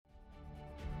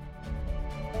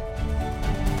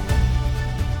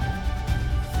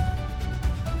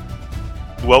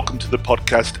Welcome to the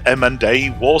podcast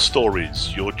M&A War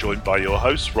Stories. You're joined by your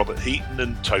hosts, Robert Heaton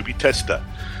and Toby Tester.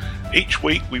 Each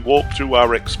week we walk through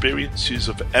our experiences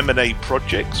of M&A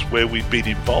projects where we've been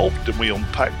involved and we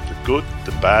unpack the good,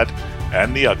 the bad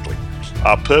and the ugly.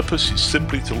 Our purpose is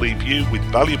simply to leave you with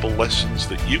valuable lessons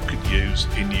that you can use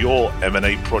in your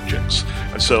M&A projects.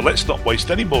 And so let's not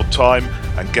waste any more time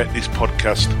and get this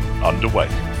podcast underway.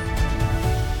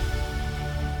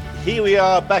 Here we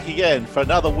are back again for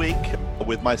another week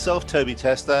with myself, Toby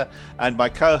Tester, and my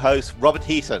co-host, Robert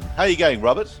Heaton. How are you going,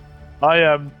 Robert? I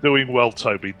am doing well,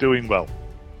 Toby, doing well.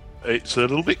 It's a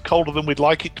little bit colder than we'd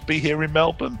like it to be here in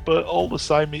Melbourne, but all the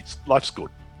same, life's good.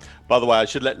 By the way, I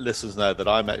should let listeners know that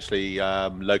I'm actually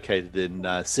located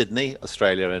in Sydney,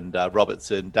 Australia, and Robert's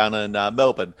down in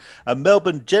Melbourne.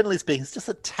 Melbourne, generally speaking, is just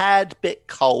a tad bit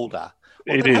colder.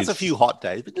 Well, it has a few hot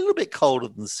days, but a little bit colder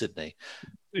than Sydney.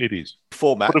 It is.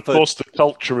 But of course, the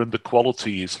culture and the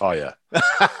quality is higher.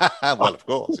 Well, of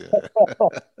course.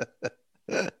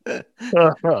 Yeah.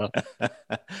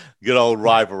 Good old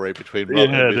rivalry between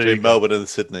Melbourne and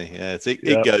Sydney. Yeah,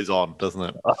 it goes on,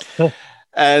 doesn't it?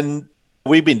 And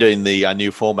we've been doing the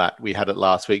new format. We had it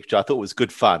last week, which I thought was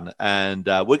good fun. And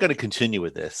we're going to continue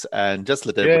with this. And just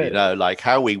let everybody know, like,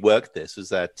 how we work this is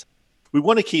that we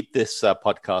want to keep this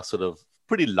podcast sort of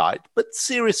pretty light, but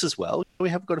serious as well. We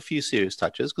have got a few serious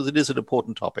touches because it is an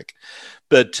important topic,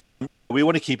 but we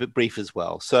want to keep it brief as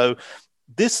well. So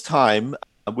this time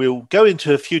we'll go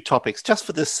into a few topics just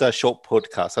for this short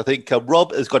podcast. I think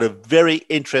Rob has got a very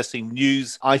interesting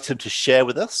news item to share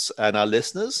with us and our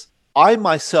listeners. I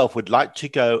myself would like to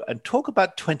go and talk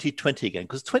about 2020 again,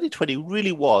 because 2020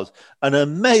 really was an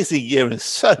amazing year in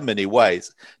so many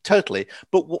ways, totally,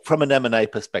 but from an M&A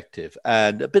perspective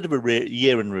and a bit of a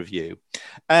year in review.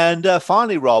 And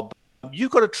finally, Rob,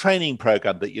 you've got a training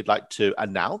program that you'd like to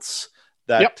announce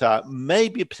that may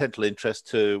be a potential interest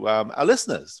to our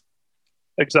listeners.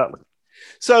 Exactly.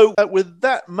 So with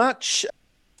that much,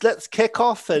 let's kick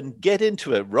off and get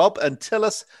into it, Rob, and tell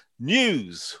us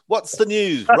news. What's the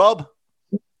news, Rob?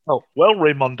 Oh, well,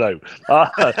 Raimondo.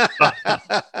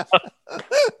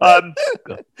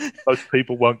 Most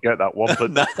people won't get that one,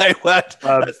 but no, they won't.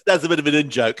 That's a bit of an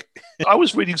in-joke. I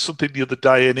was reading something the other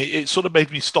day, and it sort of made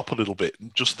me stop a little bit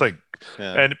and just think.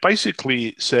 Yeah. And basically,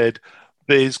 it said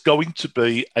there's going to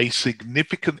be a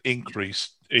significant increase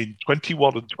in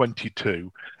 21 and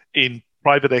 22 in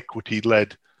private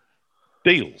equity-led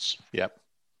deals. Yep.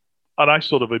 And I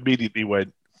sort of immediately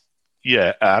went,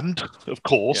 yeah, and of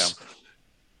course. Yeah.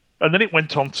 And then it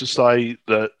went on to say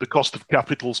that the cost of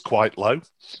capital is quite low.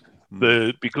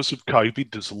 Because of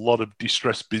COVID, there's a lot of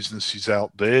distressed businesses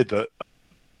out there that are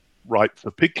ripe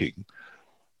for picking.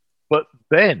 But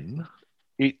then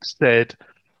it said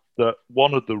that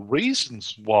one of the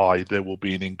reasons why there will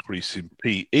be an increase in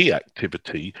PE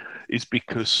activity is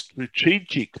because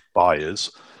strategic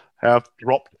buyers have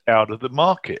dropped out of the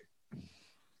market.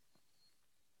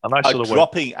 And I sort of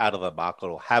dropping out of the market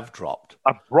or have dropped?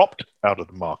 I've dropped out of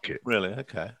the market. Really?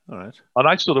 Okay. All right. And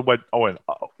I sort of went,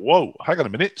 whoa, hang on a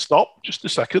minute, stop, just a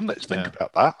second, let's think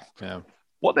about that. Yeah.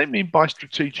 What they mean by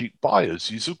strategic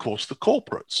buyers is, of course, the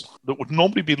corporates that would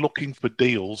normally be looking for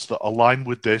deals that align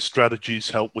with their strategies,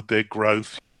 help with their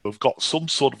growth, have got some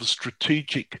sort of a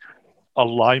strategic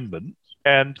alignment.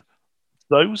 And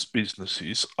those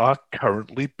businesses are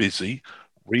currently busy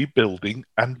rebuilding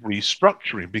and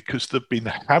restructuring because they've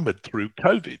been hammered through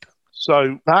COVID.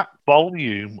 So that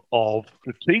volume of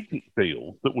strategic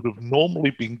deals that would have normally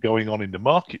been going on in the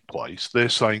marketplace, they're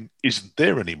saying isn't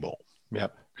there anymore.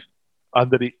 Yep.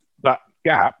 And that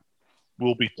gap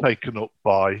will be taken up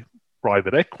by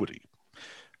private equity.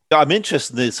 I'm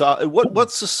interested in this.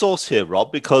 What's the source here,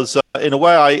 Rob? Because in a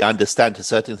way I understand to a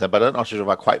certain extent, but I'm not sure if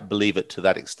I quite believe it to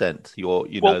that extent.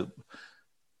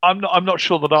 I'm not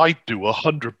sure that I do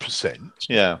 100%.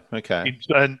 Yeah. Okay.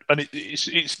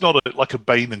 It's not like a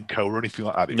Bain and Co or anything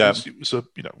like that. It was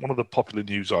one of the popular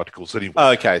news articles anyway.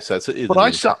 Okay.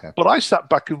 But I sat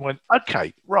back and went,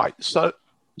 okay, right. So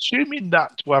assuming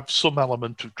that to have some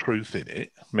element of truth in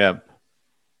it,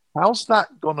 how's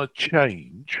that going to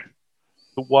change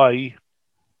the way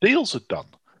deals are done?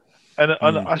 And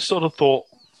I sort of thought,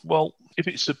 well, if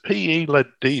it's a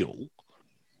PE-led deal,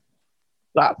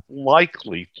 that's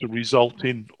likely to result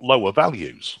in lower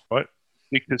values, right?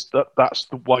 Because that's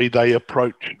the way they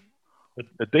approach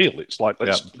a deal. It's like,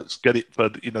 let's get it for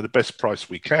the best price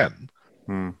we can.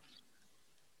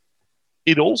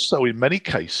 It also, in many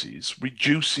cases,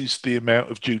 reduces the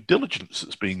amount of due diligence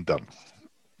that's being done.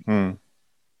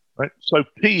 Right? So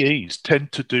PEs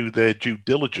tend to do their due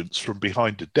diligence from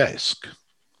behind a desk.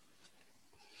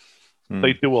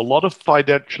 They do a lot of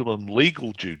financial and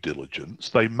legal due diligence.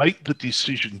 They make the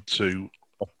decision to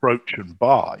approach and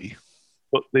buy,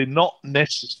 but they're not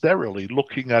necessarily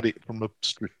looking at it from a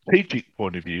strategic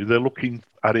point of view. They're looking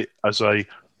at it as a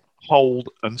hold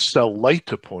and sell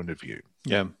later point of view.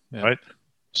 Yeah. Right?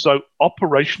 So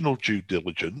operational due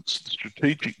diligence,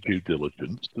 strategic due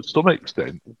diligence, to some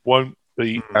extent, won't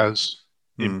be as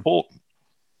important.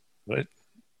 Right?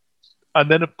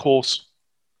 And then, of course,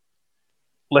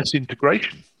 less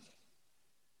integration.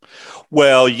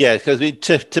 Well, yeah, because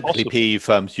typically PE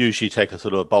firms usually take a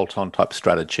sort of a bolt-on type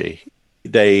strategy.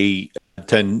 They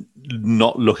tend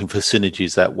not looking for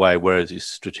synergies that way, whereas these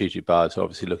strategic buyers are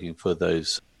obviously looking for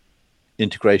those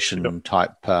integration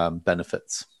type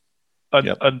benefits.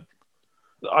 And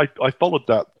I followed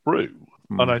that through,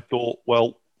 and I thought,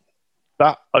 well,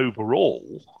 that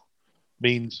overall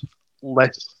means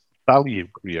less value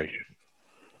creation.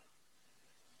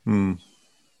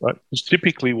 Right? Because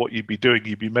typically what you'd be doing,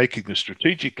 you'd be making a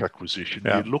strategic acquisition.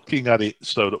 You're looking at it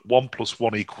so that 1 +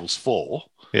 1 = 4.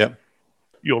 Yeah.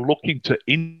 You're looking to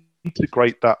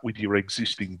integrate that with your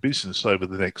existing business over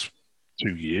the next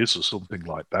 2 years or something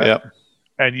like that. Yeah.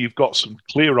 And you've got some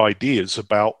clear ideas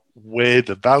about where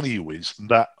the value is. And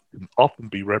that can often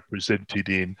be represented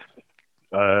in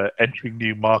entering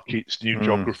new markets, new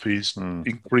geographies,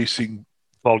 increasing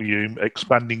volume,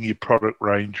 expanding your product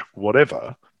range,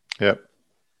 whatever. Yeah.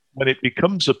 When it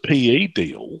becomes a PE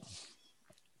deal,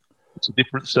 it's a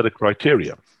different set of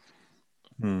criteria.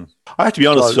 I have to be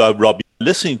honest, Rob,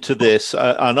 listening to this,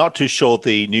 I'm not too sure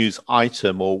the news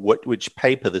item or which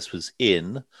paper this was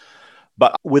in,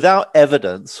 but without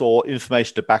evidence or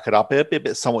information to back it up, I'd be a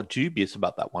bit somewhat dubious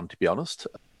about that one, to be honest,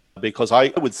 because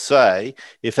I would say,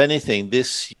 if anything,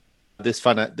 this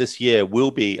year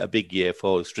will be a big year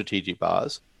for strategic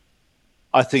buyers.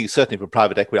 I think certainly for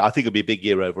private equity, I think it'll be a big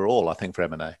year overall. I think for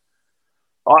M&A.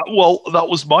 Well, that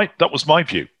was my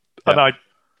view, and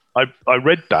I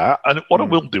read that, and what I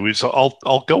will do is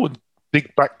I'll go and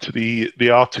dig back to the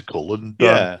article and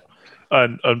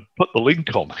put the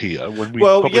link on here when we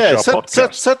publish our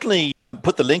podcast. Certainly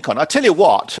put the link on. I tell you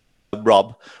what,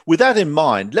 Rob. With that in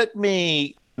mind, let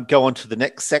me go on to the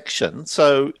next section.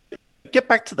 So get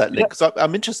back to that link because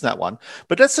I'm interested in that one.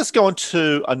 But let's just go on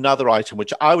to another item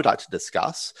which I would like to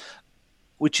discuss,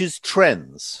 which is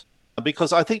trends,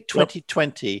 because I think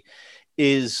 2020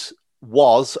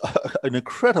 was an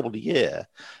incredible year.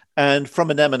 And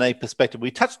from an M&A perspective,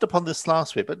 we touched upon this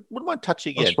last week, but wouldn't mind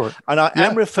touching again. Right. And I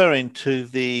am referring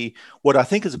to what I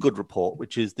think is a good report,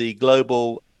 which is the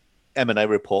Global M&A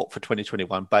Report for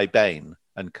 2021 by Bain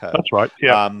 & Co. That's right,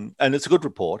 yeah. And it's a good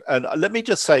report. And let me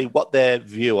just say what their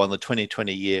view on the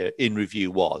 2020 year in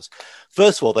review was.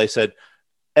 First of all, they said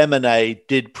M&A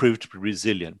did prove to be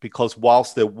resilient because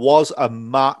whilst there was a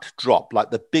marked drop,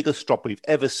 like the biggest drop we've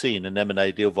ever seen in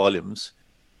M&A deal volumes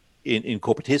in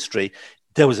corporate history,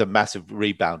 there was a massive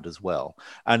rebound as well.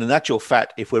 And in actual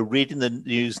fact, if we're reading the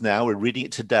news now, we're reading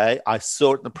it today, I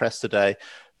saw it in the press today,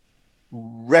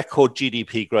 record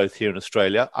GDP growth here in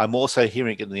Australia. I'm also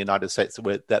hearing it in the United States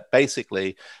that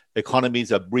basically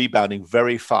economies are rebounding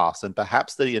very fast, and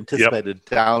perhaps the anticipated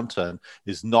downturn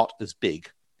is not as big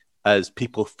as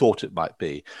people thought it might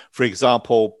be. For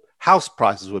example, house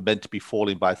prices were meant to be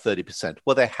falling by 30%.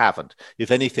 Well, they haven't.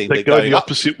 If anything, they're going the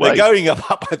opposite way. They're going up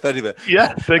by 30%.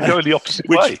 Yeah, they're going the opposite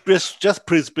way. Which just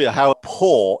proves how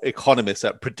poor economists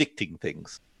are predicting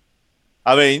things.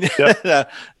 I mean,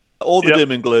 all the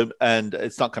doom and gloom, and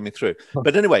it's not coming through.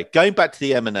 But anyway, going back to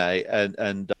the M&A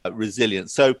and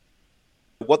resilience. So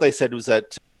what they said was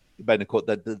that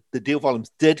the deal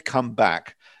volumes did come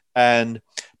back.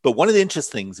 But one of the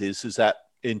interesting things is that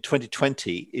in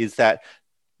 2020 is that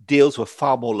deals were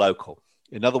far more local.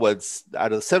 In other words,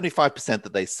 out of the 75%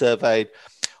 that they surveyed,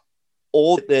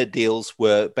 all their deals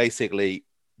were basically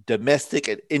domestic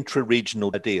and intra-regional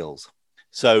deals.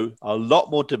 So a lot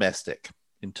more domestic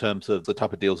in terms of the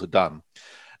type of deals are done.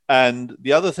 And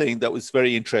the other thing that was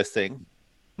very interesting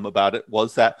about it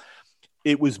was that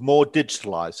it was more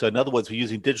digitalized. So in other words, we're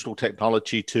using digital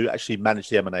technology to actually manage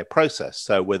the M&A process.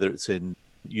 So whether it's in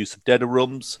use of data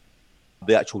rooms,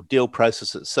 the actual deal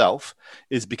process itself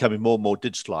is becoming more and more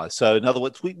digitalized. So in other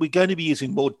words, we're going to be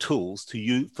using more tools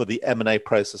for the M&A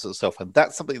process itself. And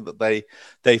that's something that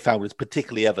they found was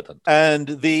particularly evident. And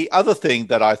the other thing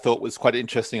that I thought was quite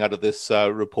interesting out of this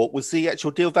report was the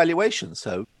actual deal valuation.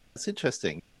 So it's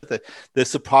interesting, the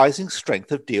surprising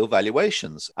strength of deal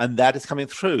valuations. And that is coming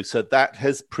through. So that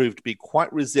has proved to be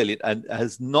quite resilient and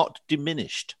has not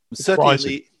diminished.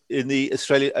 Certainly in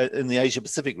the Asia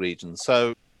Pacific region.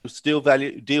 So deal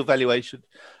valuation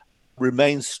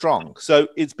remains strong. So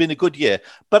it's been a good year.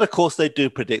 But of course, they do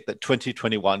predict that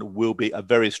 2021 will be a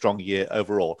very strong year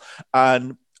overall.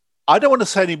 And I don't want to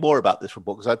say any more about this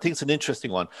report because I think it's an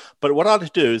interesting one. But what I'll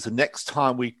do is the next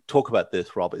time we talk about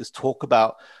this, Rob, is talk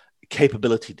about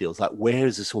capability deals. Like, where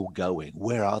is this all going?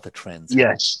 Where are the trends?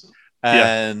 Yes.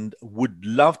 And would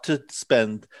love to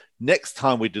spend next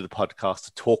time we do the podcast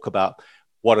to talk about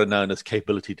what are known as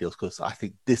capability deals, because I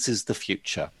think this is the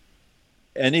future.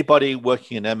 Anybody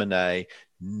working in M&A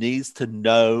needs to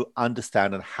know,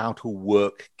 understand, and how to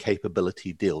work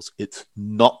capability deals. It's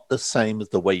not the same as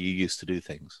the way you used to do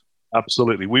things.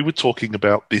 Absolutely. We were talking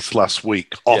about this last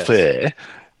week off air,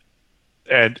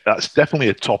 and that's definitely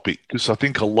a topic because I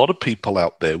think a lot of people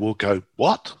out there will go,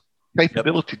 what?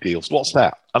 Capability deals, what's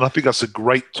that? And I think that's a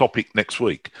great topic next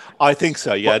week. I think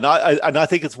so, yeah. And I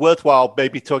think it's worthwhile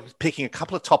maybe picking a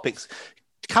couple of topics,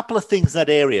 a couple of things in that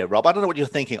area, Rob. I don't know what you're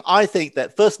thinking. I think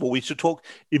that, first of all, we should talk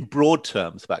in broad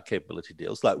terms about capability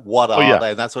deals, like what are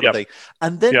they and that sort of thing.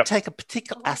 And then take a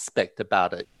particular aspect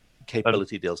about it,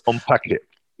 capability deals. Unpack it.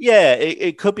 Yeah,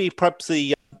 it could be perhaps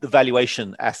the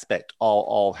valuation aspect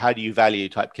of how do you value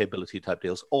type capability type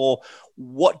deals, or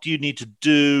what do you need to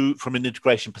do from an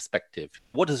integration perspective?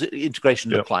 What does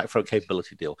integration look like for a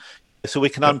capability deal? So we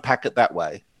can unpack it that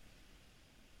way.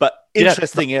 But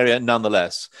interesting area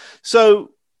nonetheless. So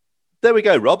there we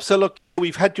go, Rob. So look,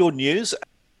 we've had your news.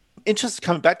 Interested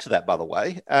coming back to that, by the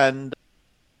way. And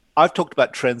I've talked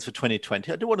about trends for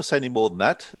 2020. I don't want to say any more than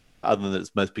that, other than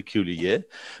its most peculiar year.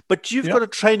 But you've got a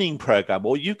training program,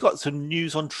 or you've got some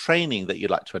news on training that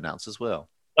you'd like to announce as well.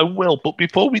 I will, but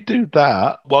before we do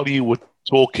that, while you were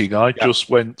talking, I just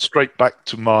went straight back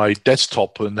to my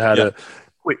desktop and had a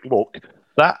quick look.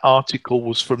 That article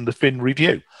was from the Fin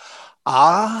Review.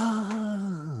 Right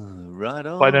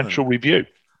on. Financial Review.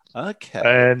 Okay.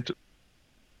 And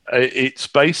it's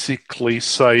basically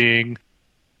saying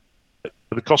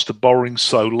the cost of borrowing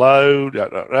so low,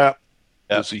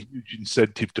 there's a huge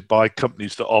incentive to buy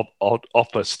companies that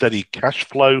offer steady cash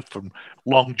flow from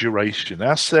long duration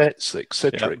assets, et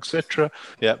cetera, et cetera.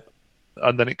 Yep.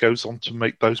 And then it goes on to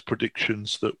make those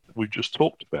predictions that we just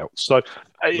talked about. So,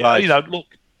 look,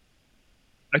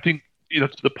 I think, to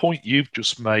the point you've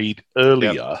just made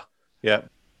earlier,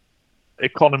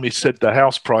 economists said the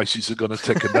house prices are going to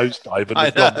take a nosedive and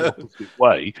they've gone the opposite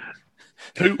way.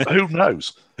 Who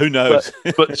knows? Who knows?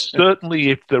 But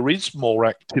certainly if there is more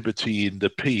activity in the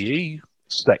PE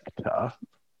sector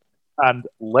and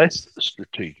less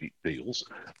strategic deals,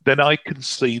 then I can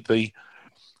see the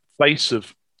face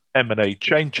of M&A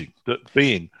changing, that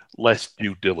being less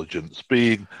due diligence,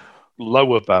 being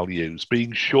lower values,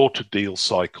 being shorter deal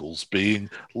cycles, being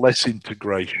less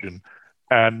integration,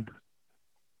 and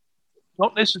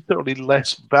not necessarily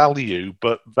less value,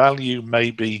 but value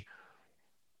may be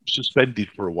suspended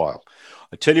for a while.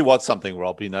 I tell you what, something,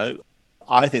 Rob,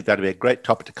 I think that'd be a great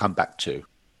topic to come back to.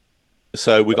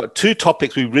 So we've got two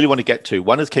topics we really want to get to.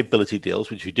 One is capability deals,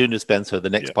 which we do in Spencer, the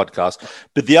next podcast.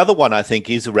 But the other one, I think,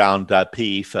 is around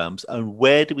PE firms. And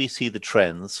where do we see the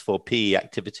trends for PE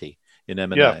activity in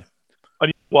M&A? Yeah.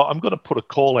 Well, I'm going to put a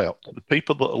call out to the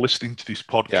people that are listening to this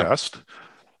podcast.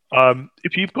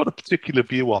 If you've got a particular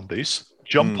view on this,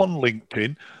 jump on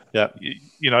LinkedIn.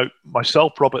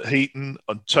 Myself, Robert Heaton,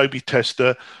 and Toby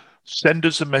Tester, send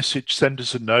us a message, send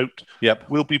us a note.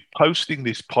 We'll be posting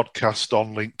this podcast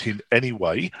on LinkedIn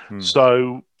anyway.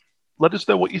 So let us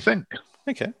know what you think.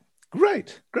 Okay,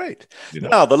 great.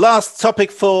 Now, the last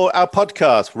topic for our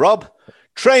podcast, Rob,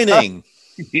 training.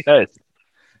 Yes.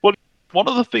 Well, one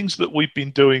of the things that we've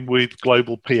been doing with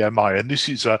Global PMI, and this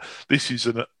is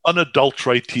an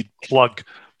unadulterated plug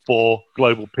for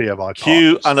Global PMI.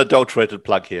 Cue unadulterated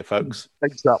plug here, folks.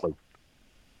 Exactly.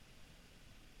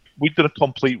 We did a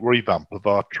complete revamp of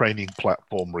our training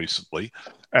platform recently,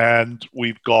 and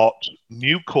we've got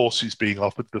new courses being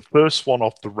offered. The first one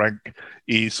off the rank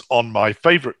is on my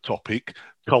favorite topic,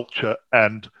 culture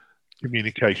and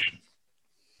communication.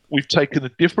 We've taken a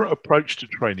different approach to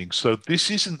training. So this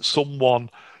isn't someone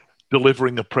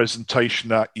delivering a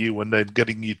presentation at you and then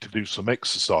getting you to do some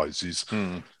exercises.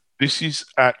 This is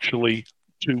actually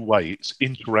two-way. It's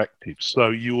interactive.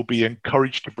 So you will be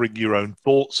encouraged to bring your own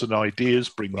thoughts and ideas,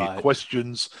 bring your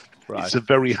questions. It's a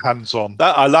very hands-on.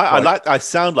 I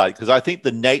sound like, because I think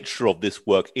the nature of this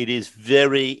work, it is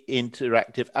very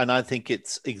interactive, and I think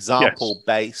it's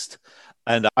example-based,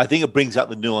 and I think it brings out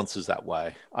the nuances that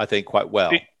way, I think, quite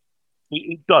well.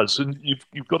 It does, and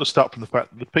you've got to start from the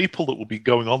fact that the people that will be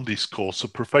going on this course are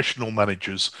professional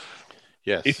managers.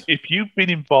 Yes. If you've been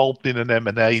involved in an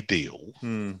M&A deal,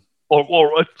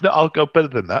 or I'll go better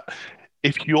than that,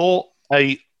 if you're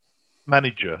a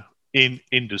manager in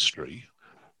industry,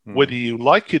 Whether you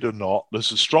like it or not,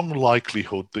 there's a strong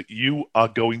likelihood that you are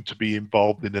going to be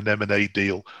involved in an M&A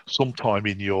deal sometime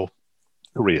in your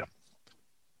career.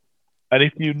 And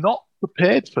if you're not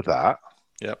prepared for that,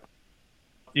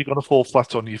 you're going to fall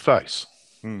flat on your face.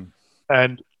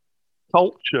 And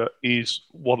culture is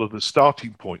one of the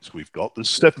starting points we've got. There's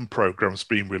 7 programs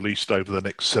being released over the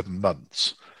next 7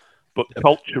 months. But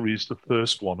culture is the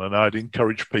first one, and I'd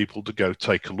encourage people to go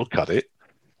take a look at it.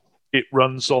 It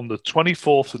runs on the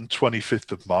 24th and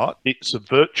 25th of March. It's a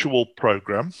virtual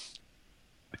program.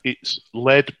 It's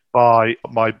led by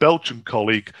my Belgian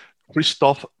colleague,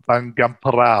 Christophe van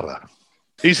Gamperara.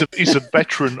 He's a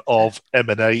veteran of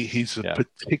M&A. He's a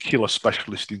particular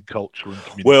specialist in culture and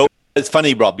community. Well, it's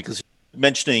funny, Rob, because you're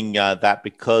mentioning that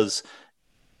because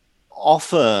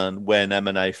often when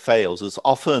M&A fails, it's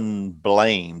often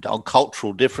blamed on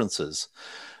cultural differences.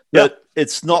 But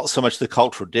it's not so much the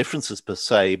cultural differences per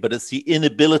se, but it's the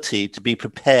inability to be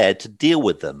prepared to deal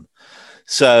with them.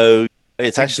 So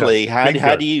it's actually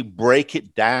how do you break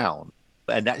it down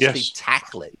and actually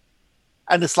tackle it?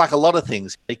 And it's like a lot of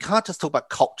things. You can't just talk about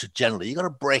culture generally. You've got to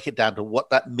break it down to what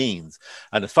that means.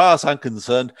 And as far as I'm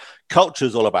concerned, culture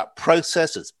is all about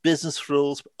process, it's business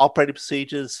rules, operating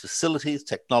procedures, facilities,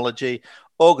 technology,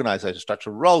 organization structure,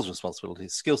 roles,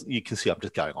 responsibilities, skills. You can see I'm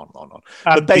just going on and on.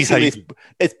 But basically,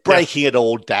 it's breaking it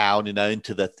all down,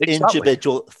 into the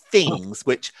individual things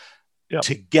which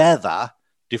together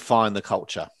define the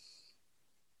culture.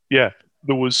 Yeah.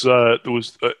 There was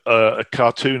a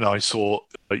cartoon I saw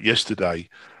yesterday,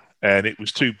 and it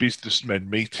was 2 businessmen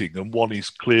meeting, and one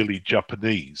is clearly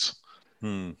Japanese,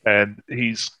 and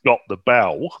he's got the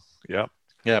bow.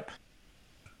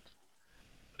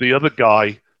 The other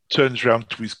guy turns around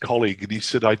to his colleague and he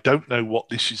said, "I don't know what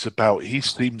this is about. He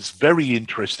seems very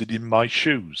interested in my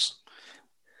shoes."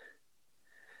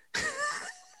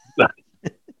 You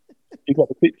got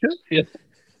the picture? Yeah.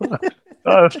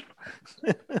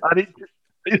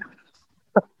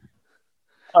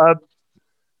 And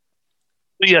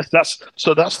yes, that's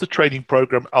the training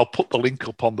program. I'll put the link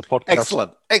up on the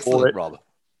podcast. Excellent, Rob.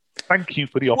 Thank you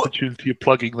for the opportunity of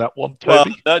plugging that one,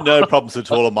 Toby. Well, no problems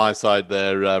at all on my side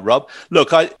there, Rob.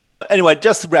 Look, anyway,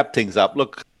 just to wrap things up.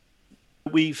 Look,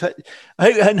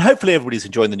 and hopefully everybody's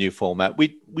enjoying the new format.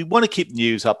 We want to keep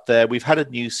news up there. We've had a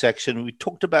news section. We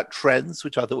talked about trends,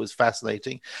 which I thought was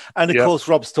fascinating, and of course,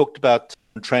 Rob's talked about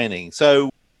training. So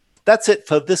that's it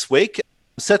for this week.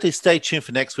 Certainly stay tuned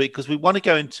for next week because we want to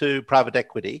go into private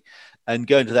equity and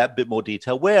go into that bit more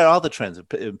detail. Where are the trends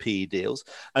in PE deals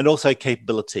and also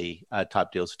capability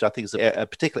type deals, which I think is a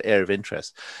particular area of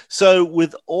interest. So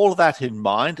with all of that in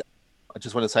mind, I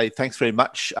just want to say thanks very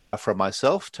much from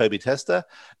myself, Toby Tester,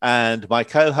 and my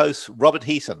co-host, Robert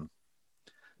Heaton.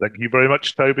 Thank you very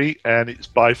much, Toby, and it's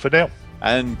bye for now.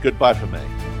 And goodbye from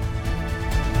me.